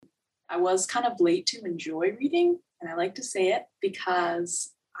I was kind of late to enjoy reading, and I like to say it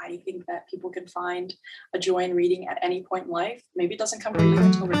because I think that people can find a joy in reading at any point in life. Maybe it doesn't come for you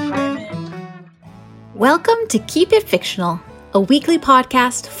until retirement. Welcome to Keep It Fictional, a weekly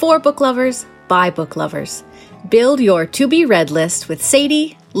podcast for book lovers by book lovers. Build your to-be-read list with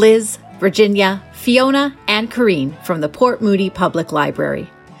Sadie, Liz, Virginia, Fiona, and Corrine from the Port Moody Public Library.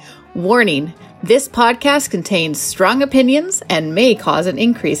 Warning, this podcast contains strong opinions and may cause an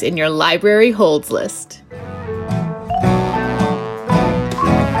increase in your library holds list.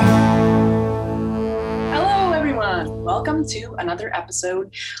 Hello, everyone. Welcome to another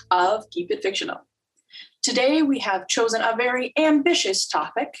episode of Keep It Fictional. Today, we have chosen a very ambitious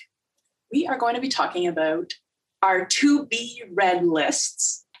topic. We are going to be talking about our to-be-read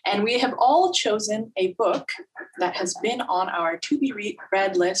lists. And we have all chosen a book that has been on our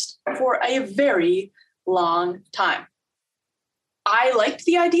to-be-read list for a very long time. I liked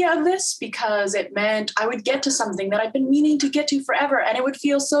the idea of this because it meant I would get to something that I've been meaning to get to forever, and it would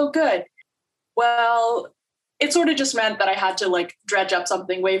feel so good. Well, it sort of just meant that I had to dredge up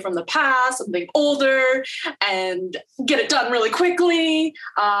something way from the past, something older, and get it done really quickly,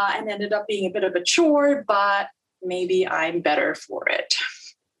 and ended up being a bit of a chore, but maybe I'm better for it.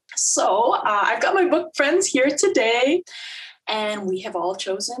 So I've got my book friends here today, and we have all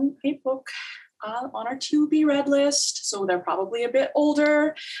chosen a book on our to-be-read list. So they're probably a bit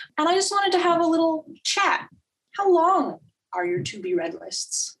older. And I just wanted to have a little chat. How long are your to-be-read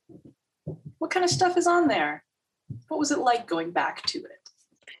lists? What kind of stuff is on there? What was it like going back to it?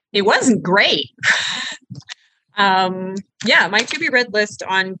 It wasn't great. My to-be-read list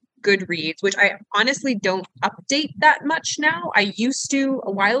on Goodreads, which I honestly don't update that much now. I used to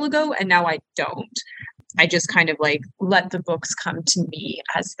a while ago, and now I don't. I just kind of let the books come to me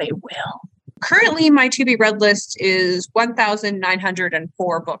as they will. Currently, my to-be-read list is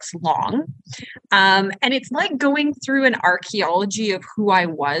 1,904 books long. And it's like going through an archaeology of who I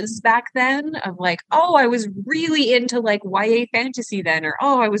was back then, of I was really into YA fantasy then, or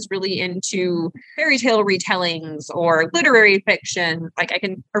I was really into fairy tale retellings or literary fiction,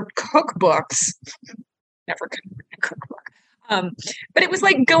 or cookbooks. Never could read a cookbook. But it was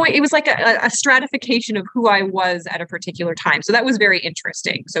a stratification of who I was at a particular time. So that was very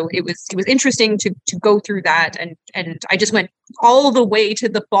interesting. So it was interesting to go through that. And I just went all the way to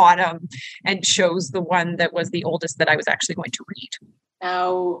the bottom and chose the one that was the oldest that I was actually going to read.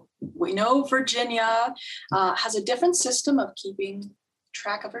 Now, we know Virginia has a different system of keeping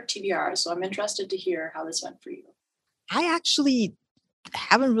track of her TBR. So I'm interested to hear how this went for you. I actually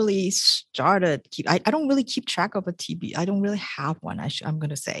haven't really started I don't really keep track of a TB. I don't really have one. I'm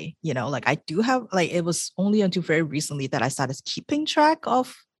gonna say, I do have, it was only until very recently that I started keeping track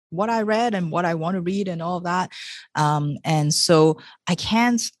of what I read and what I want to read and all of that. And so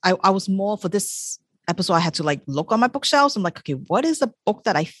I was more for this episode, I had to look on my bookshelves. I'm okay, what is a book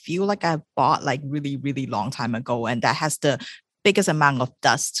that I feel like I bought really, really long time ago and that has the biggest amount of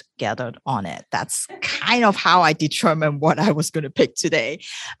dust gathered on it. That's kind of how I determined what I was going to pick today.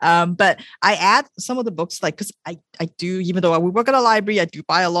 But I add some of the books, because I do, even though we work at a library, I do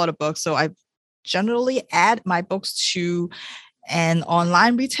buy a lot of books. So I generally add my books to an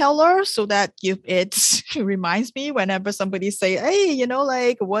online retailer so that it reminds me whenever somebody say, hey,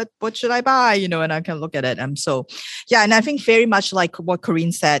 what should I buy? And I can look at it. And I think very much like what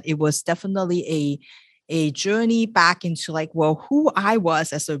Corrine said, it was definitely a journey back into who I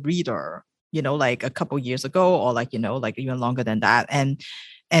was as a reader, a couple years ago, or even longer than that. And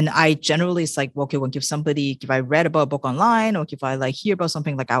I generally, it's if I read about a book online, or if I hear about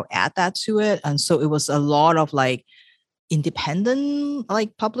something, I'll add that to it. And so it was a lot of independent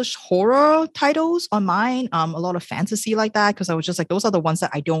published horror titles on mine, a lot of fantasy like that, because I was just those are the ones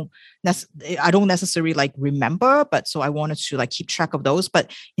that I don't necessarily remember, but so I wanted to keep track of those.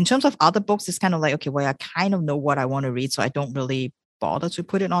 But in terms of other books, it's kind of I kind of know what I want to read, so I don't really bother to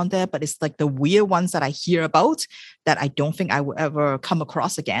put it on there. But it's the weird ones that I hear about that I don't think I will ever come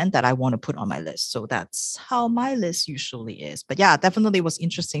across again that I want to put on my list. So that's how my list usually is. But yeah, definitely was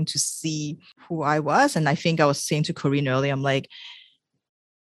interesting to see who I was. And I think I was saying to Corrine earlier, I'm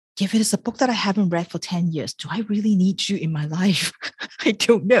if it is a book that I haven't read for 10 years, do I really need you in my life? I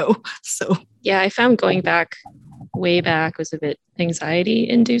don't know. So yeah, I found going way back was a bit anxiety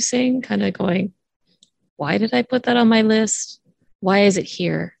inducing, kind of going, why did I put that on my list? Why is it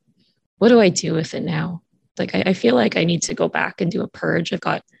here? What do I do with it now? I feel like I need to go back and do a purge. I've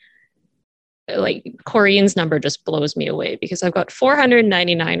got Corrine's number just blows me away because I've got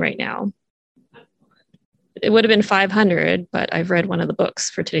 499 right now. It would have been 500, but I've read one of the books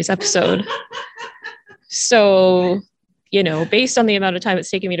for today's episode. So based on the amount of time it's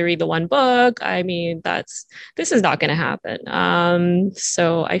taken me to read the one book, I mean, this is not going to happen.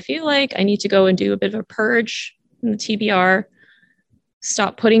 So I feel like I need to go and do a bit of a purge in the TBR,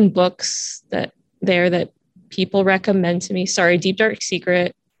 stop putting books that people recommend to me. Sorry, Deep Dark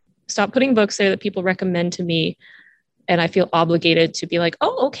Secret. Stop putting books there that people recommend to me. And I feel obligated to be like,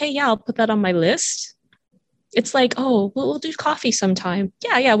 oh, okay, yeah, I'll put that on my list. It's like, oh, we'll do coffee sometime.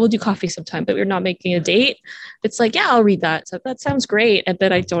 Yeah, we'll do coffee sometime, but we're not making a date. It's like, yeah, I'll read that. So that sounds great. And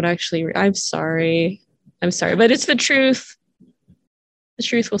then I don't actually, I'm sorry, but it's the truth. The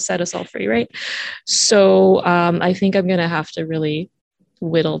truth will set us all free, right? So I think I'm going to have to really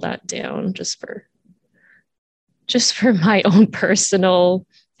whittle that down just for my own personal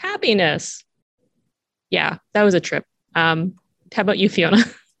happiness. Yeah, that was a trip. How about you, Fiona?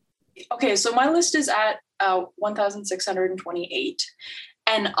 Okay, so my list is at 1,628.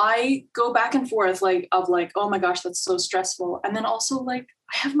 And I go back and forth of oh my gosh, that's so stressful. And then also I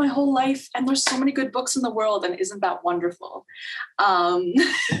have my whole life and there's so many good books in the world, and isn't that wonderful? And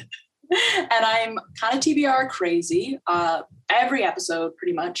I'm kind of TBR crazy. Every episode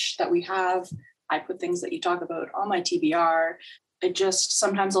pretty much that we have, I put things that you talk about on my TBR.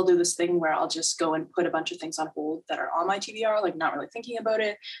 Sometimes I'll do this thing where I'll just go and put a bunch of things on hold that are on my TBR, not really thinking about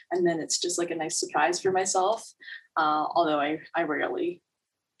it. And then it's just a nice surprise for myself. Although I rarely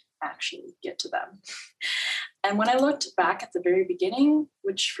actually get to them. And when I looked back at the very beginning,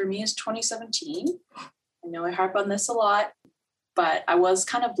 which for me is 2017, I know I harp on this a lot, but I was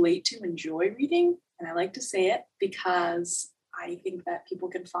kind of late to enjoy reading. And I like to say it because I think that people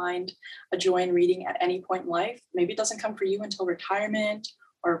can find a joy in reading at any point in life. Maybe it doesn't come for you until retirement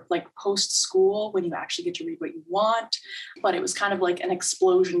or post-school when you actually get to read what you want. But it was kind of an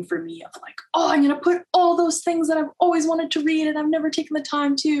explosion for me of I'm going to put all those things that I've always wanted to read and I've never taken the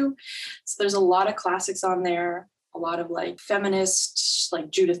time to. So there's a lot of classics on there, a lot of feminists,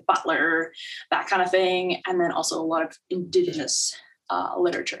 Judith Butler, that kind of thing. And then also a lot of Indigenous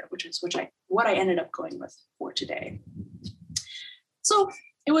literature, which is what I ended up going with for today. So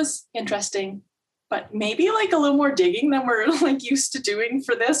it was interesting, but maybe a little more digging than we're used to doing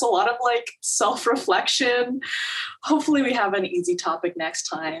for this. A lot of self-reflection. Hopefully we have an easy topic next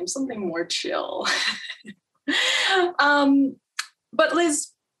time, something more chill. But Liz,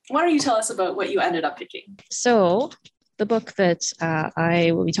 why don't you tell us about what you ended up picking? So the book that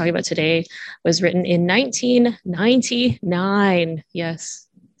I will be talking about today was written in 1999. Yes.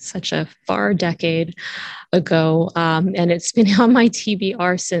 Such a far decade ago. And it's been on my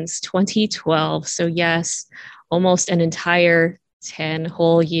TBR since 2012. So yes, almost an entire 10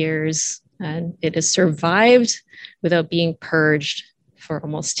 whole years. And it has survived without being purged for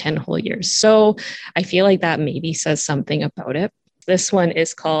almost 10 whole years. So I feel like that maybe says something about it. This one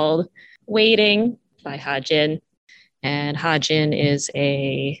is called Waiting by Ha Jin. And Ha Jin is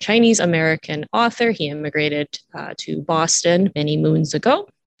a Chinese American author. He immigrated to Boston many moons ago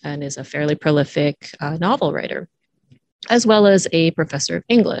and is a fairly prolific novel writer, as well as a professor of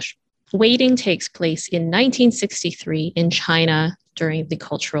English. Waiting takes place in 1963 in China during the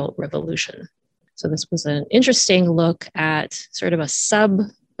Cultural Revolution. So this was an interesting look at sort of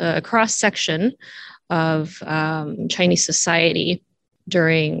a cross-section of Chinese society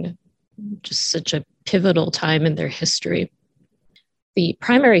during just such a pivotal time in their history. The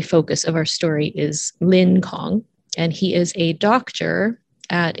primary focus of our story is Lin Kong, and he is a doctor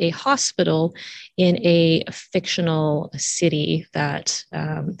at a hospital in a fictional city that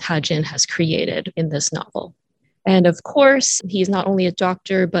Ha Jin has created in this novel. And of course, he's not only a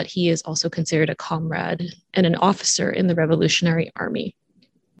doctor, but he is also considered a comrade and an officer in the Revolutionary Army.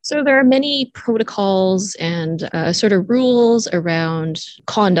 So there are many protocols and sort of rules around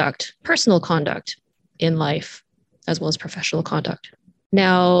conduct, personal conduct in life, as well as professional conduct.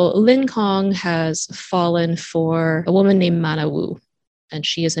 Now, Lin Kong has fallen for a woman named Mana Wu, and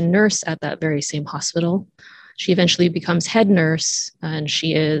she is a nurse at that very same hospital. She eventually becomes head nurse, and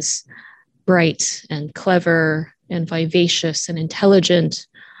she is bright and clever and vivacious and intelligent.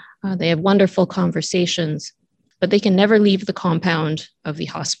 They have wonderful conversations, but they can never leave the compound of the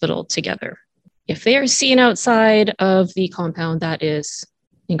hospital together. If they are seen outside of the compound, that is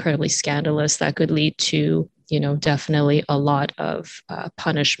incredibly scandalous. That could lead to, definitely a lot of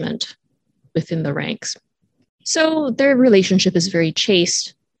punishment within the ranks. So their relationship is very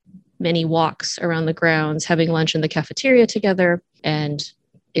chaste. Many walks around the grounds, having lunch in the cafeteria together, and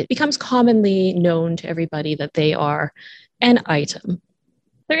it becomes commonly known to everybody that they are an item.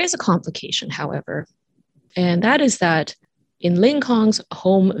 There is a complication, however, and that is that in Lin Kong's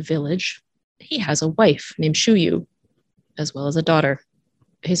home village, he has a wife named Shu Yu, as well as a daughter.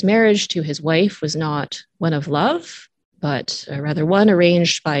 His marriage to his wife was not one of love, but rather one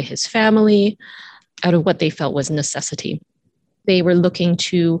arranged by his family out of what they felt was necessity. They were looking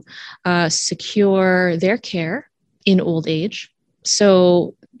to secure their care in old age.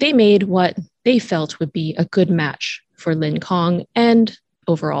 So they made what they felt would be a good match for Lin Kong and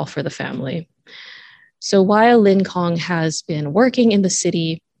overall for the family. So while Lin Kong has been working in the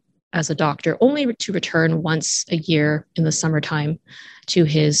city as a doctor, only to return once a year in the summertime to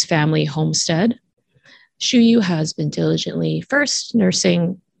his family homestead, Shu Yu has been diligently first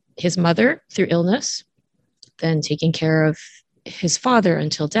nursing his mother through illness, then taking care of his father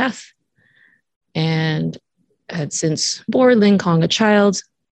until death, and had since bore Lin Kong a child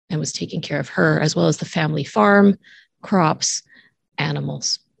and was taking care of her, as well as the family farm, crops,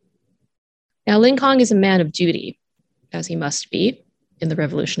 animals. Now, Lin Kong is a man of duty, as he must be in the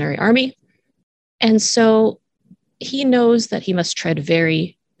Revolutionary Army. And so he knows that he must tread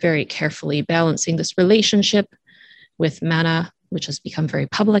very, very carefully, balancing this relationship with Mana, which has become very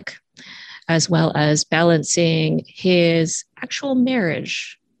public, as well as balancing his actual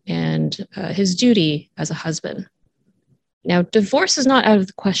marriage and his duty as a husband. Now, divorce is not out of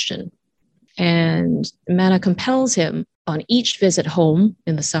the question, and Mana compels him on each visit home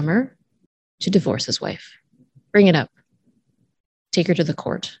in the summer to divorce his wife. Bring it up. Take her to the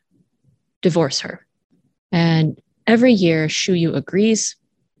court. Divorce her. And every year, Shu Yu agrees,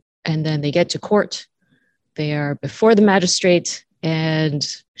 and then they get to court. They are before the magistrate, and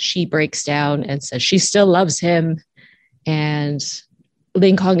she breaks down and says she still loves him. And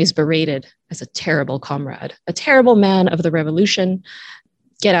Lin Kong is berated as a terrible comrade, a terrible man of the revolution.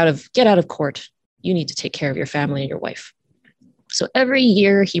 Get out of court. You need to take care of your family and your wife. So every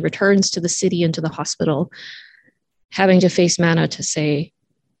year he returns to the city and to the hospital, having to face Mana to say,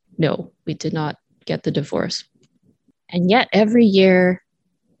 no, we did not get the divorce. And yet every year,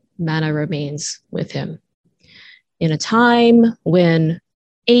 Mana remains with him. In a time when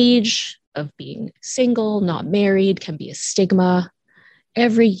age of being single, not married, can be a stigma,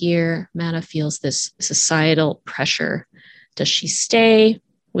 every year Mana feels this societal pressure. Does she stay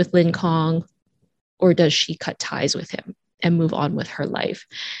with Lin Kong, or does she cut ties with him and move on with her life?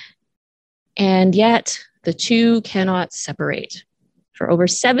 And yet the two cannot separate. For over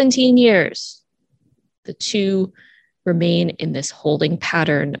 17 years, the two remain in this holding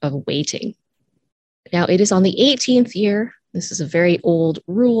pattern of waiting. Now, it is on the 18th year. This is a very old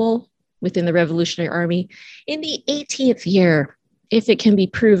rule within the Revolutionary Army. In the 18th year, if it can be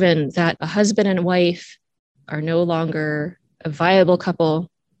proven that a husband and wife are no longer a viable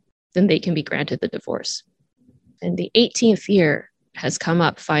couple, then they can be granted the divorce. And the 18th year has come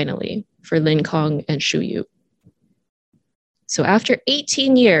up finally for Lin Kong and Shu Yu. So after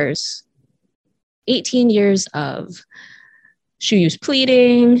 18 years of Shu Yu's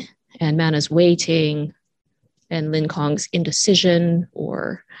pleading and Mana's waiting and Lin Kong's indecision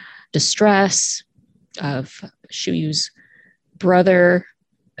or distress, of Shu Yu's brother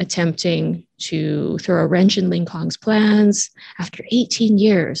attempting to throw a wrench in Lin Kong's plans, after 18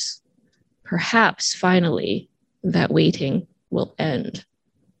 years, perhaps finally that waiting will end.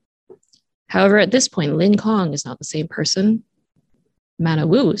 However, at this point, Lin Kong is not the same person. Mana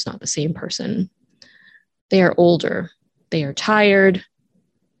Wu is not the same person. They are older. They are tired.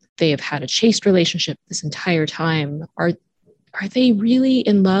 They have had a chaste relationship this entire time. Are they really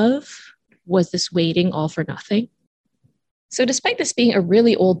in love? Was this waiting all for nothing? So despite this being a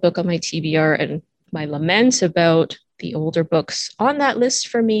really old book on my TBR and my lament about the older books on that list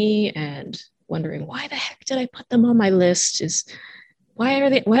for me and wondering why the heck did I put them on my list, is why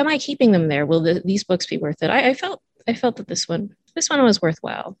am I keeping them there? Will these books be worth it? I felt that this one was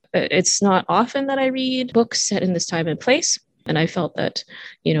worthwhile. It's not often that I read books set in this time and place. And I felt that,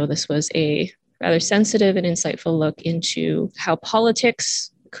 this was a rather sensitive and insightful look into how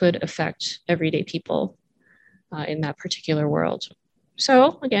politics could affect everyday people in that particular world.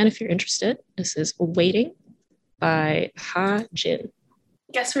 So again, if you're interested, this is Waiting by Ha Jin.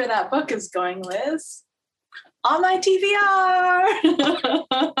 Guess where that book is going, Liz? On my TBR!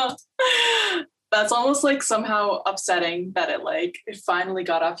 That's almost like somehow upsetting that it finally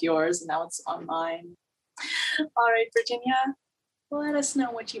got off yours and now it's on mine. All right, Virginia, let us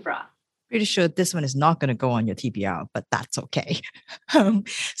know what you brought. Pretty sure this one is not going to go on your TBR, but that's okay.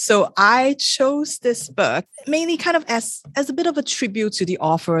 So I chose this book mainly kind of as a bit of a tribute to the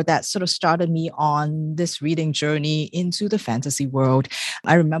author that sort of started me on this reading journey into the fantasy world.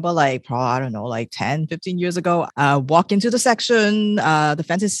 I remember 10, 15 years ago, walk into the section, the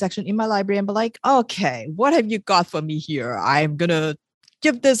fantasy section in my library and be like, okay, what have you got for me here? I'm going to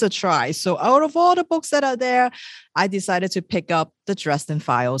give this a try. So out of all the books that are there, I decided to pick up The Dresden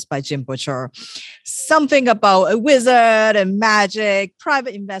Files by Jim Butcher. Something about a wizard and magic,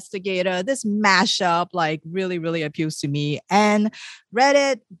 private investigator, this mashup like really, really appeals to me. And read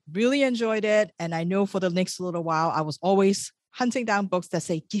it, really enjoyed it. And I know for the next little while, I was always hunting down books that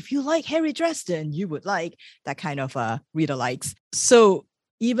say, if you like Harry Dresden, you would like that kind of reader likes. So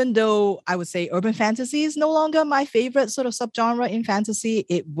even though I would say urban fantasy is no longer my favorite sort of subgenre in fantasy,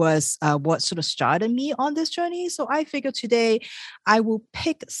 it was what sort of started me on this journey. So I figured today I will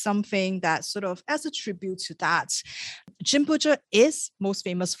pick something that sort of as a tribute to that. Jim Butcher is most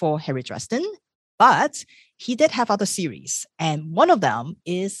famous for Harry Dresden, but he did have other series. And one of them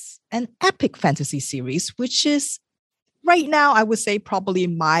is an epic fantasy series, which is right now, I would say probably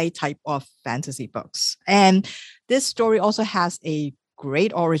my type of fantasy books. And this story also has a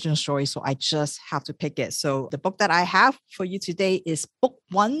great origin story, so I just have to pick it. So the book that I have for you today is book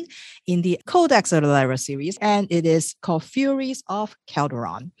 1 in the Codex Alera series, and it is called Furies of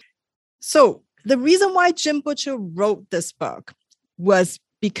Calderon. So the reason why Jim Butcher wrote this book was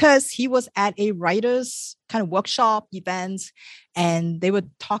because he was at a writer's kind of workshop event, and they were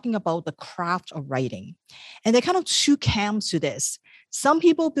talking about the craft of writing. And there are kind of two camps to this. Some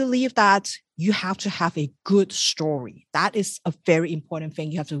people believe that you have to have a good story. That is a very important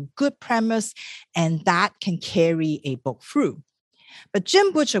thing. You have to have a good premise, and that can carry a book through. But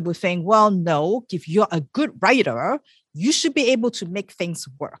Jim Butcher would think, well, no, if you're a good writer, you should be able to make things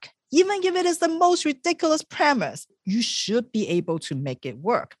work. Even if it is the most ridiculous premise, you should be able to make it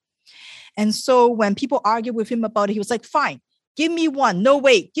work. And so when people argue with him about it, he was like, fine, give me one. No,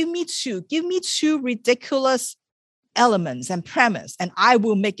 wait, give me two. Give me two ridiculous elements and premise, and I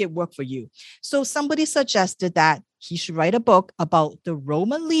will make it work for you. So somebody suggested that he should write a book about the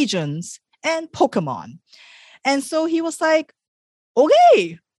Roman legions and Pokemon. And so he was like,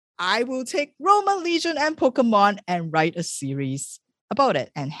 okay, I will take Roman legion and Pokemon and write a series about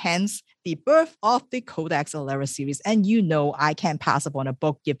it. And hence the birth of the Codex Alera series. And you know, I can't pass up on a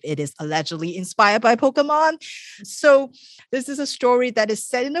book if it is allegedly inspired by Pokemon. So this is a story that is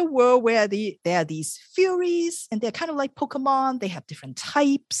set in a world where there are these Furies, and they're kind of like Pokemon. They have different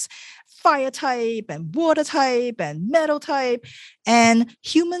types, fire type and water type and metal type. And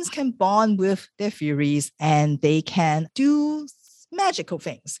humans can bond with their Furies, and they can do magical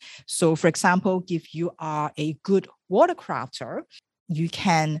things. So for example, if you are a good water crafter, you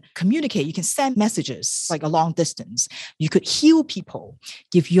can communicate, you can send messages like a long distance. You could heal people.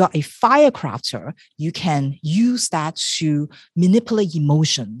 If you are a firecrafter, you can use that to manipulate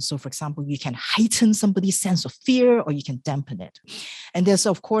emotions. So for example, you can heighten somebody's sense of fear, or you can dampen it. And there's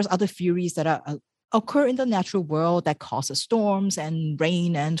of course other Furies that occur in the natural world that causes storms and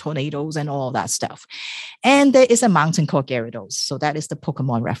rain and tornadoes and all that stuff. And there is a mountain called Gyarados. So that is the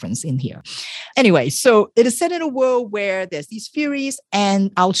Pokemon reference in here. Anyway, so it is set in a world where there's these Furies,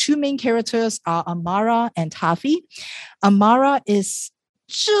 and our two main characters are Amara and Taffy. Amara is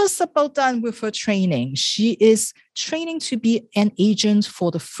just about done with her training. She is training to be an agent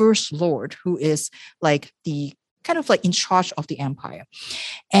for the First Lord, who is like the kind of like in charge of the empire.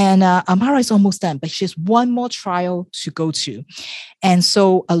 And Amara is almost done, but she has one more trial to go to. And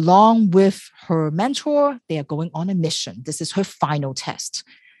so along with her mentor, they are going on a mission. This is her final test.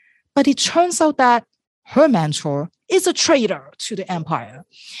 But it turns out that her mentor is a traitor to the empire,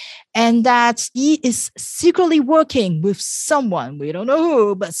 and that he is secretly working with someone, we don't know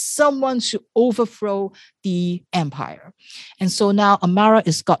who, but someone to overthrow the empire. And so now Amara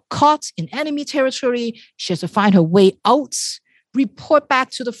is got caught in enemy territory. She has to find her way out, report back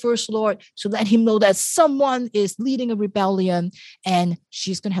to the First Lord to let him know that someone is leading a rebellion, and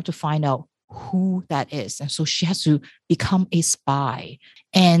she's going to have to find out who that is. And so she has to become a spy,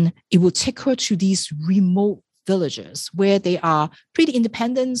 and it will take her to these remote villages where they are pretty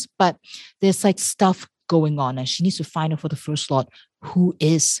independent, but there's like stuff going on, and she needs to find out for the First Lord who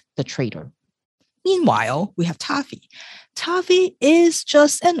is the traitor. Meanwhile, we have Taffy. Taffy is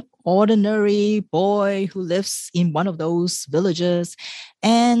just an ordinary boy who lives in one of those villages,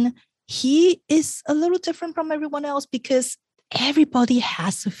 and he is a little different from everyone else because everybody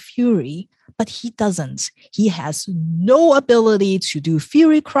has a Fury, but he doesn't. He has no ability to do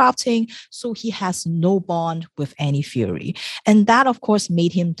Fury crafting, so he has no bond with any Fury. And that, of course,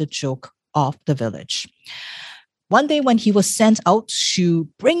 made him the joke of the village. One day when he was sent out to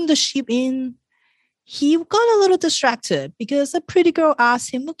bring the sheep in, he got a little distracted because a pretty girl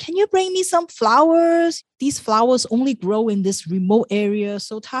asked him, "Look, can you bring me some flowers? These flowers only grow in this remote area."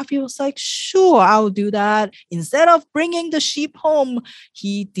 So Taffy was like, "Sure, I'll do that." Instead of bringing the sheep home,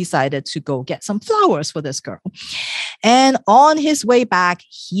 he decided to go get some flowers for this girl. And on his way back,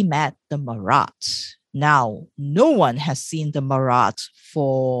 he met the Marat. Now, no one has seen the Marat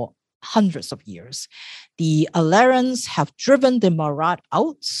for hundreds of years. The Alerans have driven the Marat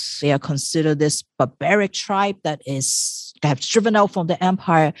out. They are considered this barbaric tribe that have driven out from the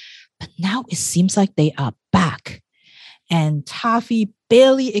empire. But now it seems like they are back. And Taffy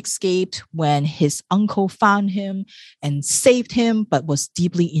barely escaped when his uncle found him and saved him, but was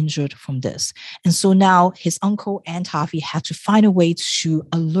deeply injured from this. And so now his uncle and Taffy had to find a way to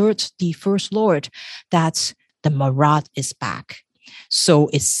alert the First Lord that the Marat is back. So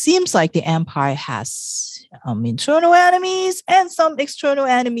it seems like the empire has internal enemies and some external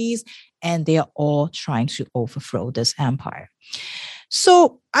enemies, and they are all trying to overthrow this empire.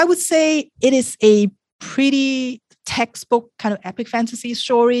 So I would say it is a pretty textbook kind of epic fantasy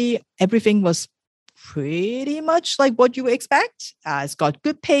story. Everything was pretty much like what you would expect. It's got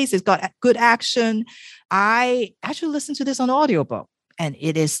good pace. It's got good action. I actually listened to this on audiobook, and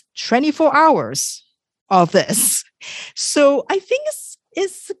it is 24 hours of this. So I think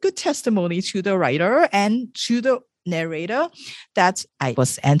it's a good testimony to the writer and to the narrator that I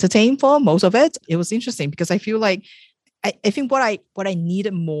was entertained for most of it. It was interesting because I feel like I think what I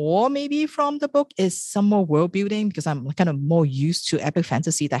needed more maybe from the book is some more world building, because I'm kind of more used to epic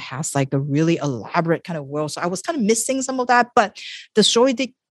fantasy that has like a really elaborate kind of world. So I was kind of missing some of that, but the story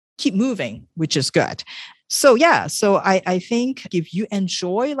did keep moving, which is good. So yeah, so I think if you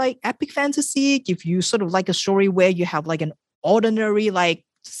enjoy like epic fantasy, if you sort of like a story where you have like an ordinary, like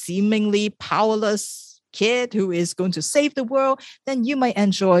seemingly powerless kid who is going to save the world, then you might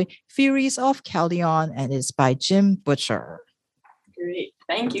enjoy Furies of Caldeon, and it's by Jim Butcher. Great.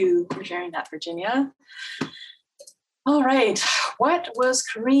 Thank you for sharing that, Virginia. All right. What was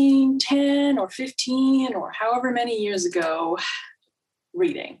Corrine 10 or 15 or however many years ago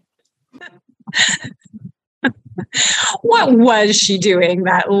reading? What was she doing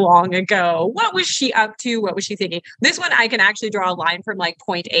that long ago? What was she up to? What was she thinking? This one, I can actually draw a line from like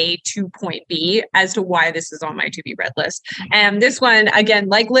point A to point B as to why this is on my to be read list. And this one, again,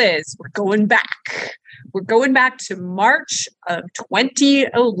 like Liz, we're going back. We're going back to March of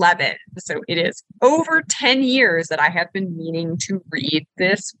 2011. So it is over 10 years that I have been meaning to read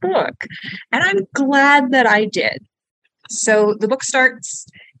this book. And I'm glad that I did. So the book starts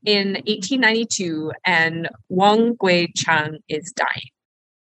in 1892, and Wang Guichang is dying.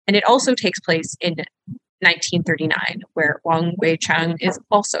 And it also takes place in 1939, where Wang Guichang is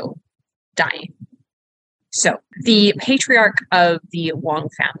also dying. So the patriarch of the Wang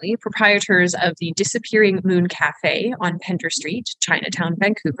family, proprietors of the Disappearing Moon Cafe on Pender Street, Chinatown,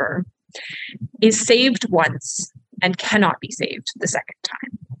 Vancouver, is saved once and cannot be saved the second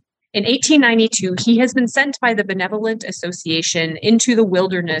time. In 1892, he has been sent by the Benevolent Association into the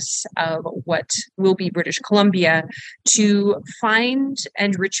wilderness of what will be British Columbia to find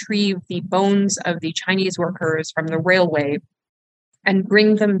and retrieve the bones of the Chinese workers from the railway and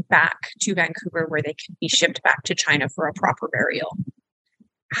bring them back to Vancouver, where they can be shipped back to China for a proper burial.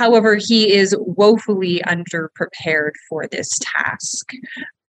 However, he is woefully underprepared for this task.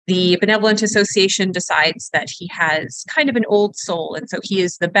 The Benevolent Association decides that he has kind of an old soul, and so he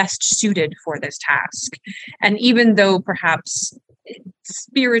is the best suited for this task. And even though perhaps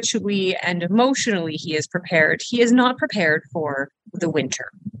spiritually and emotionally he is prepared, he is not prepared for the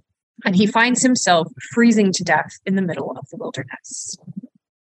winter. And he finds himself freezing to death in the middle of the wilderness.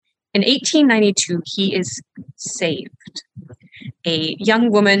 In 1892, he is saved. A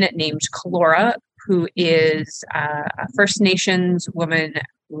young woman named Kalora, who is a First Nations woman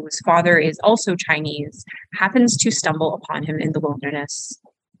whose father is also Chinese, happens to stumble upon him in the wilderness,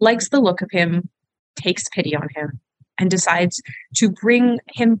 likes the look of him, takes pity on him, and decides to bring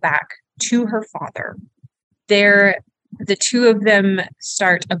him back to her father. The two of them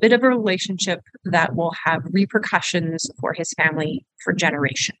start a bit of a relationship that will have repercussions for his family for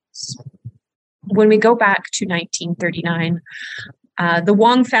generations. When we go back to 1939, the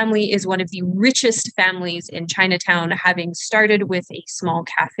Wang family is one of the richest families in Chinatown, having started with a small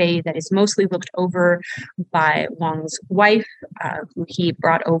cafe that is mostly looked over by Wang's wife, who he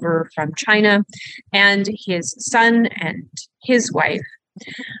brought over from China, and his son and his wife,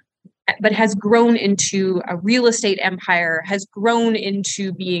 but has grown into a real estate empire, has grown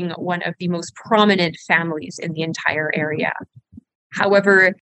into being one of the most prominent families in the entire area.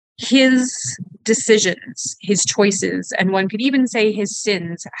 However, his decisions, his choices, and one could even say his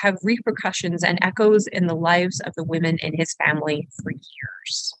sins have repercussions and echoes in the lives of the women in his family for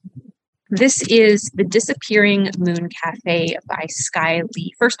years. This is The Disappearing Moon Cafe by Sky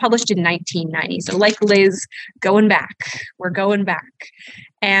Lee, first published in 1990. So like Liz, going back. We're going back.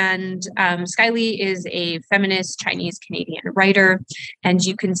 And Sky Lee is a feminist Chinese-Canadian writer, and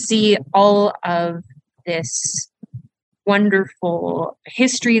you can see all of this wonderful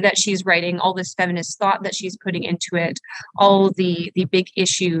history that she's writing, all this feminist thought that she's putting into it, all the big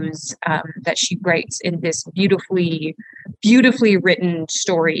issues that she writes in this beautifully written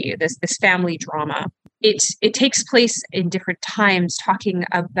story, this family drama. It takes place in different times, talking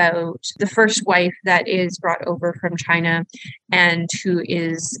about the first wife that is brought over from China and who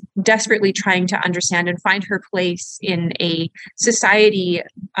is desperately trying to understand and find her place in a society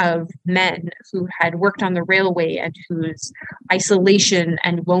of men who had worked on the railway and whose isolation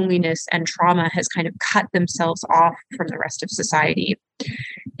and loneliness and trauma has kind of cut themselves off from the rest of society.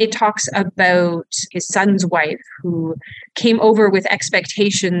 It talks about his son's wife who came over with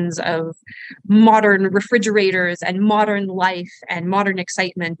expectations of modern refrigerators and modern life and modern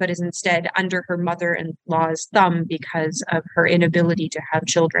excitement, but is instead under her mother-in-law's thumb because of her inability to have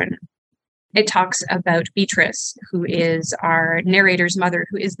children. It talks about Beatrice, who is our narrator's mother,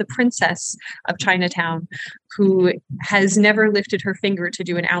 who is the princess of Chinatown, who has never lifted her finger to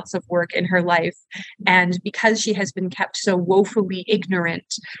do an ounce of work in her life. And because she has been kept so woefully ignorant,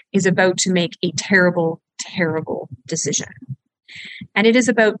 is about to make a terrible, terrible decision. And it is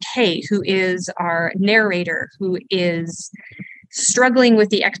about Kay, who is our narrator, who is struggling with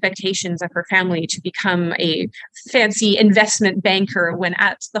the expectations of her family to become a fancy investment banker when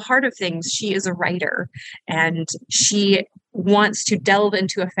at the heart of things, she is a writer and she wants to delve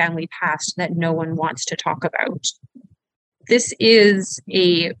into a family past that no one wants to talk about. This is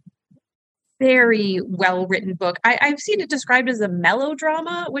a very well-written book. I've seen it described as a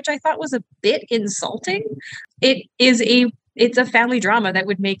melodrama, which I thought was a bit insulting. It's a family drama that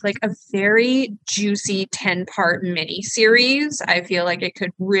would make like a very juicy 10-part mini series. I feel like it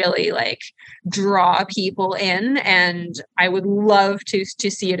could really like draw people in, and I would love to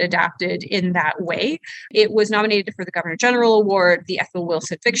see it adapted in that way. It was nominated for the Governor General Award, the Ethel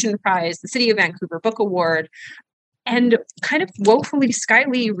Wilson Fiction Prize, the City of Vancouver Book Award, and kind of woefully, Sky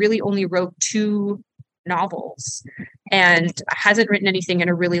Lee really only wrote 2 novels and hasn't written anything in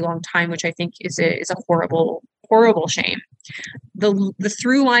a really long time, which I think is a horrible shame. The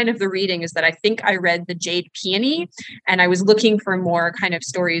through line of the reading is that I think I read The Jade Peony, and I was looking for more kind of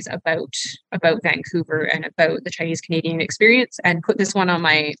stories about Vancouver and about the Chinese Canadian experience, and put this one on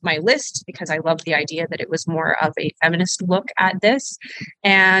my list because I love the idea that it was more of a feminist look at this.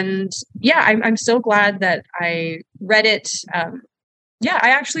 And yeah, I'm so glad that I read it. I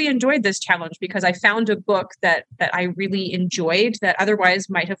actually enjoyed this challenge because I found a book that I really enjoyed that otherwise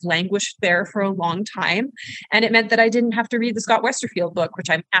might have languished there for a long time. And it meant that I didn't have to read the Scott Westerfield book, which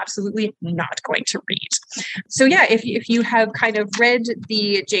I'm absolutely not going to read. So yeah, if you have kind of read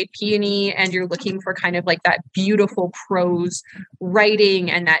the Jade Peony and you're looking for kind of like that beautiful prose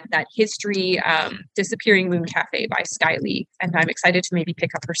writing and that history, Disappearing Moon Cafe by Sky Lee. And I'm excited to maybe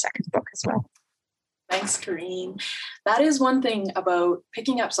pick up her second book as well. Thanks, Kareen. That is one thing about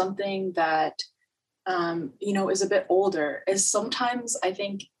picking up something that, is a bit older, is sometimes I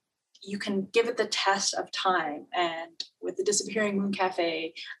think you can give it the test of time. And with the Disappearing Moon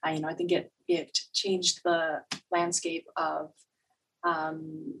Cafe, I think it changed the landscape of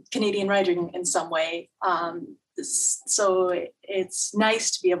Canadian writing in some way. So it's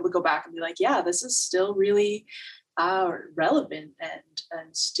nice to be able to go back and be like, yeah, this is still really relevant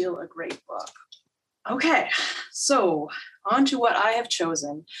and still a great book. Okay, so on to what I have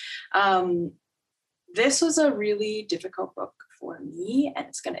chosen. This was a really difficult book for me, and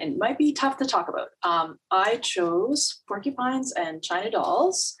it might be tough to talk about. I chose Porcupines and China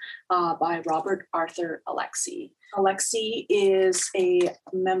Dolls by Robert Arthur Alexie. Alexie is a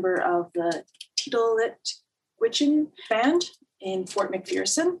member of the Titolit Gwich'in band in Fort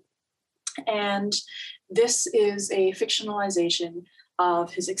McPherson, and this is a fictionalization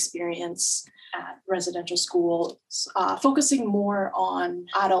of his experience at residential schools, focusing more on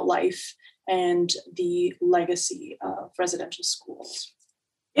adult life and the legacy of residential schools.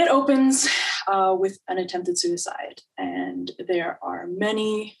 It opens with an attempted suicide, and there are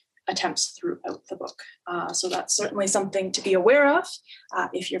many attempts throughout the book. So that's certainly something to be aware of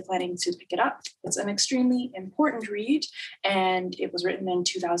if you're planning to pick it up. It's an extremely important read, and it was written in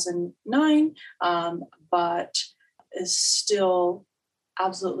 2009, but is still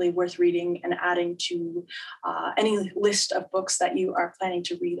absolutely worth reading and adding to any list of books that you are planning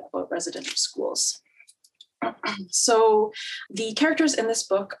to read about residential schools. So the characters in this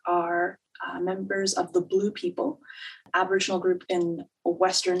book are members of the Blue People, Aboriginal group in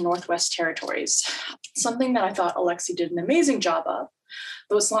Western Northwest Territories. Something that I thought Alexi did an amazing job of,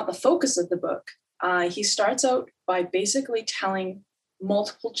 though it's not the focus of the book. He starts out by basically telling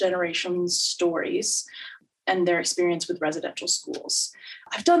multiple generations' stories and their experience with residential schools.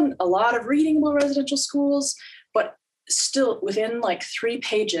 I've done a lot of reading about residential schools, but still within like 3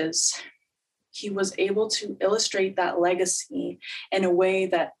 pages, he was able to illustrate that legacy in a way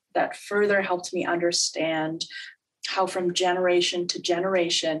that further helped me understand how from generation to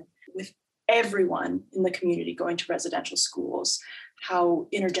generation, with everyone in the community going to residential schools, how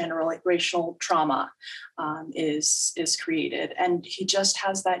intergenerational trauma is created. And he just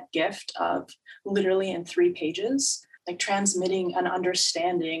has that gift of literally in 3 pages, like transmitting an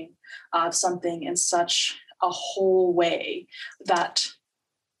understanding of something in such a whole way that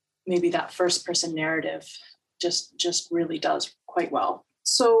maybe that first person narrative just really does quite well.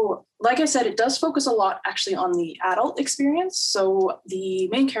 So like I said, it does focus a lot actually on the adult experience. So the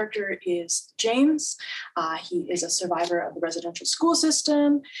main character is James. He is a survivor of the residential school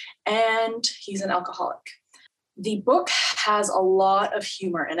system, and he's an alcoholic. The book has a lot of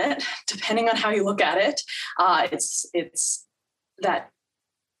humor in it, depending on how you look at it. It's that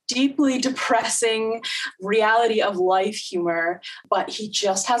deeply depressing reality of life humor, but he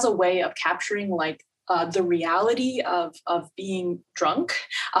just has a way of capturing like the reality of being drunk.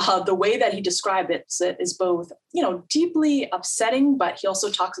 The way that he described it is both, deeply upsetting, but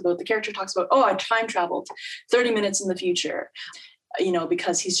the character talks about, I time traveled 30 minutes in the future,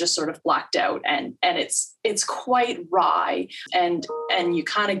 because he's just sort of blacked out, and it's quite wry, and you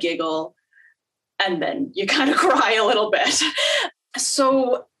kind of giggle, and then you kind of cry a little bit.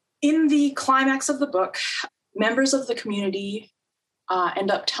 So in the climax of the book, members of the community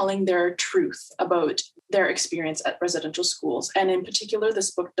end up telling their truth about their experience at residential schools. And in particular,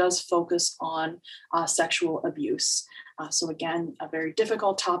 this book does focus on sexual abuse. So again, a very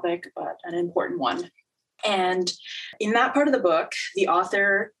difficult topic, but an important one. And in that part of the book, the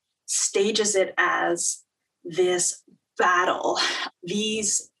author stages it as this battle.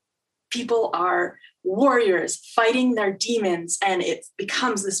 These people are warriors fighting their demons, and it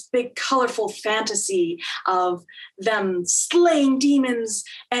becomes this big colorful fantasy of them slaying demons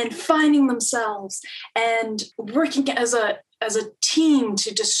and finding themselves and working as a team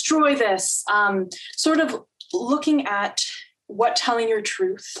to destroy this, sort of looking at what telling your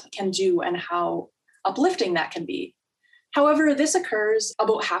truth can do and how uplifting that can be. However, this occurs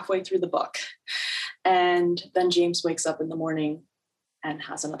about halfway through the book, and then James wakes up in the morning and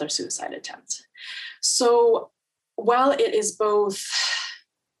has another suicide attempt. So while it is both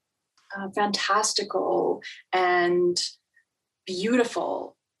fantastical and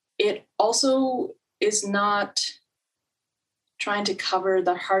beautiful, it also is not trying to cover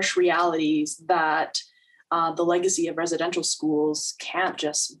the harsh realities that the legacy of residential schools can't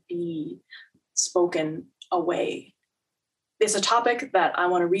just be spoken away. It's a topic that I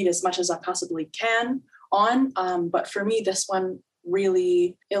want to read as much as I possibly can on, but for me, this one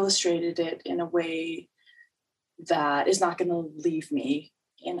really illustrated it in a way that is not going to leave me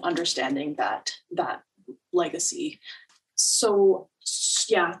in understanding that legacy. So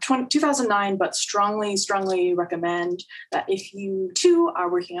yeah, 2009, but strongly recommend that if you too are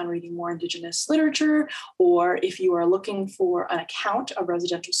working on reading more Indigenous literature, or if you are looking for an account of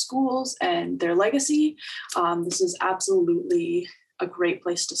residential schools and their legacy, this is absolutely a great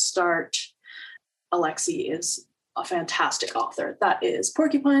place to start. Alexi is a fantastic author. That is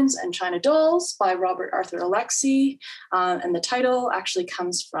Porcupines and China Dolls by Robert Arthur Alexi. And the title actually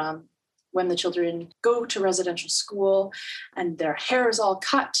comes from when the children go to residential school and their hair is all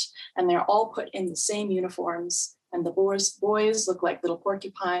cut and they're all put in the same uniforms. And the boys look like little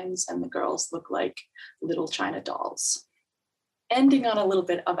porcupines and the girls look like little China dolls. Ending on a little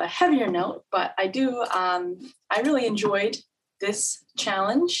bit of a heavier note, but I really enjoyed this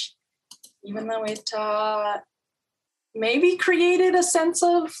challenge, even though it maybe created a sense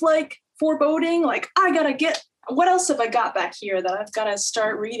of like foreboding, like what else have I got back here that I've got to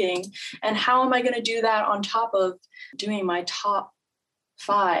start reading, and how am I going to do that on top of doing my top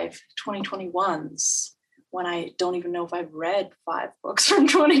 5 2021s when I don't even know if I've read 5 books from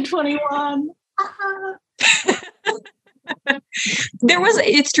 2021.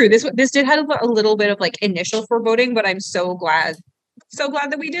 It's true. This did have a little bit of like initial foreboding, but I'm so glad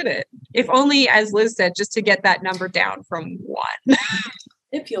that we did it. If only, as Liz said, just to get that number down from 1.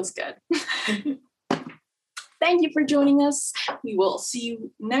 It feels good. Thank you for joining us. We will see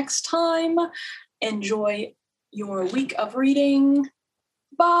you next time. Enjoy your week of reading.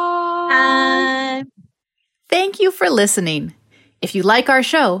 Bye. Thank you for listening. If you like our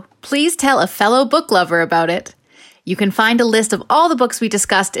show, please tell a fellow book lover about it. You can find a list of all the books we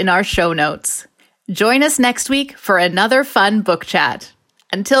discussed in our show notes. Join us next week for another fun book chat.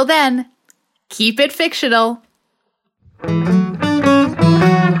 Until then, keep it fictional.